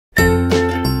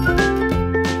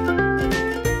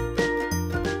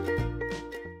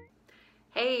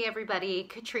Hey everybody,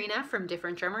 Katrina from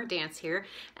Different Drummer Dance here,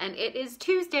 and it is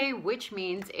Tuesday, which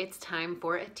means it's time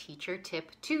for a Teacher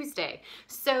Tip Tuesday.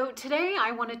 So today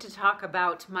I wanted to talk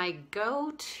about my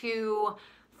go-to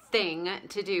thing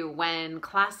to do when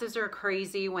classes are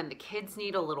crazy, when the kids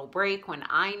need a little break, when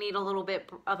I need a little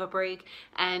bit of a break,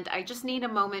 and I just need a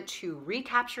moment to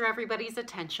recapture everybody's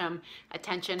attention,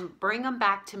 bring them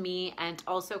back to me, and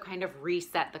also kind of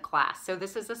reset the class. So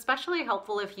this is especially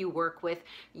helpful if you work with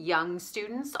young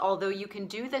students, although you can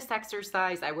do this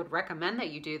exercise, I would recommend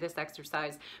that you do this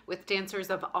exercise with dancers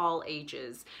of all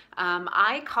ages.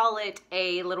 I call it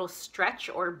a little stretch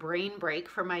or brain break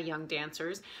for my young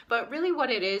dancers, but really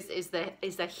what it is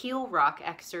a heel rock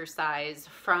exercise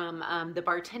from the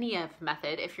Bartinieff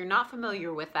method. If you're not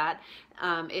familiar with that,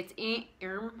 it's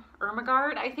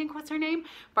Ermengarde, I think, what's her name?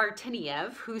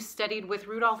 Bartinieff, who studied with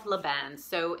Rudolf Laban.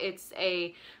 So it's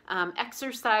a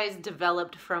exercise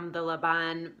developed from the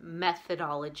Laban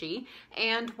methodology.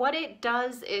 And what it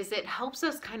does is it helps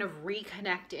us kind of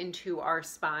reconnect into our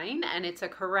spine, and it's a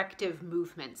corrective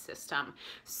movement system.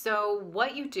 So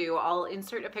what you do, I'll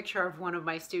insert a picture of one of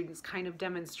my students kind of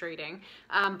demonstrating,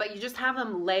 but you just have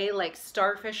them lay like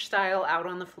starfish style out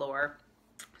on the floor.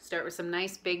 Start with some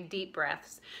nice big deep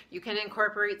breaths. You can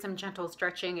incorporate some gentle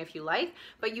stretching if you like,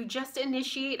 but you just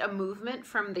initiate a movement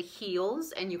from the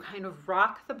heels and you kind of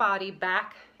rock the body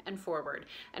back and forward.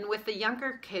 And with the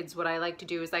younger kids, what I like to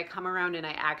do is I come around and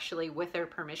I actually, with their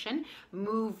permission,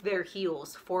 move their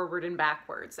heels forward and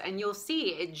backwards. And you'll see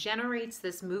it generates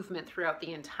this movement throughout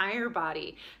the entire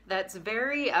body that's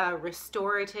very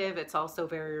restorative. It's also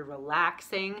very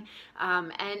relaxing.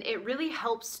 And it really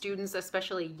helps students,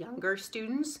 especially younger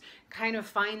students, kind of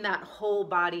find that whole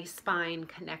body spine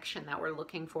connection that we're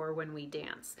looking for when we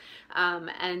dance.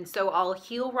 And so I'll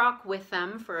heel rock with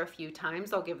them for a few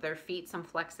times. I'll give their feet some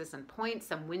flexes and points,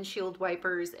 some windshield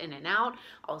wipers in and out.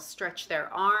 I'll stretch their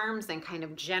arms and kind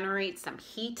of generate some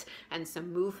heat and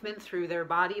some movement through their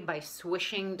body by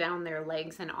swishing down their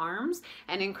legs and arms,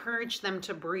 and encourage them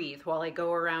to breathe while I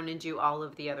go around and do all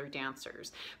of the other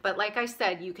dancers. But like I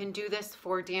said, you can do this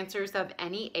for dancers of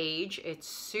any age. It's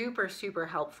super, super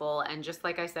helpful. And just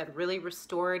like I said, really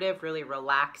restorative, really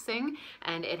relaxing,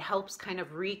 and it helps kind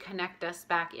of reconnect us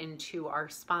back into our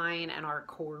spine and our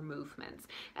core movements.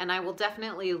 And I will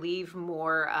definitely leave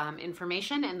more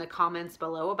information in the comments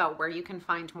below about where you can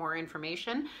find more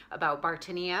information about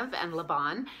Bartinieff and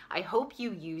Laban. I hope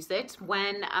you use it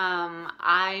when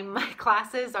my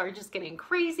classes are just getting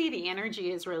crazy, the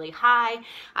energy is really high.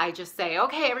 I just say,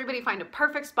 okay, everybody find a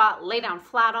perfect spot, lay down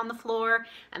flat on the floor,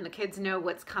 and the kids know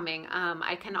what's coming.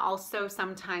 I can also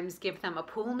sometimes give them a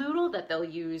pool noodle that they'll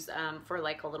use for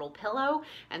like a little pillow,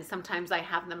 and sometimes I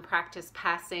have them practice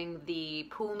passing the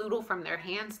pool noodle from their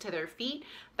hands to their feet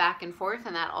back and forth,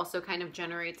 and that also kind of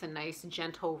generates a nice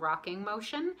gentle rocking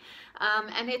motion.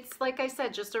 And it's, like I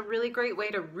said, just a really great way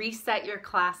to reset your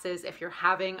classes if you're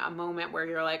having a moment where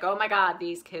you're like, oh my God,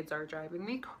 these kids are driving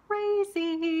me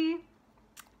crazy.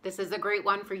 This is a great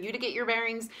one for you to get your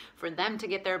bearings, for them to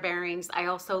get their bearings. I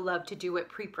also love to do it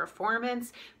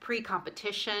pre-performance,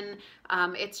 pre-competition.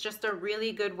 It's just a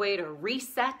really good way to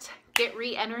reset, get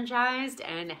re-energized,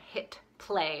 and hit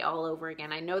play all over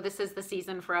again. I know this is the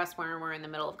season for us where we're in the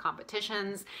middle of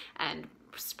competitions and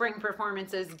spring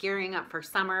performances, gearing up for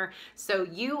summer. So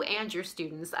you and your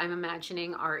students, I'm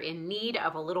imagining, are in need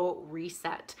of a little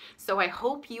reset. So I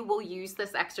hope you will use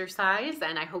this exercise,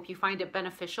 and I hope you find it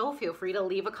beneficial. Feel free to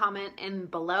leave a comment in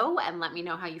below and let me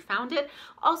know how you found it.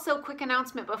 Also, quick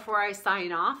announcement before I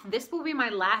sign off. This will be my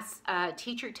last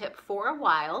teacher tip for a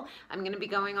while. I'm going to be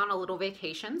going on a little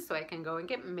vacation so I can go and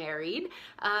get married.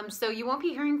 So you won't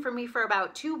be hearing from me for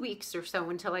about 2 weeks or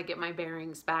so until I get my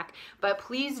bearings back. But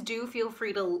please do feel free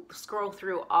to scroll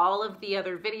through all of the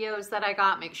other videos that I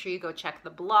got. Make sure you go check the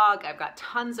blog. I've got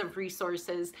tons of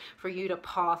resources for you to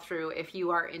paw through if you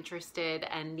are interested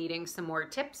and needing some more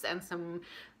tips and some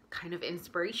kind of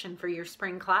inspiration for your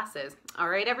spring classes. All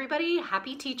right, everybody,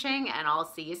 happy teaching, and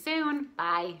I'll see you soon.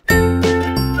 Bye.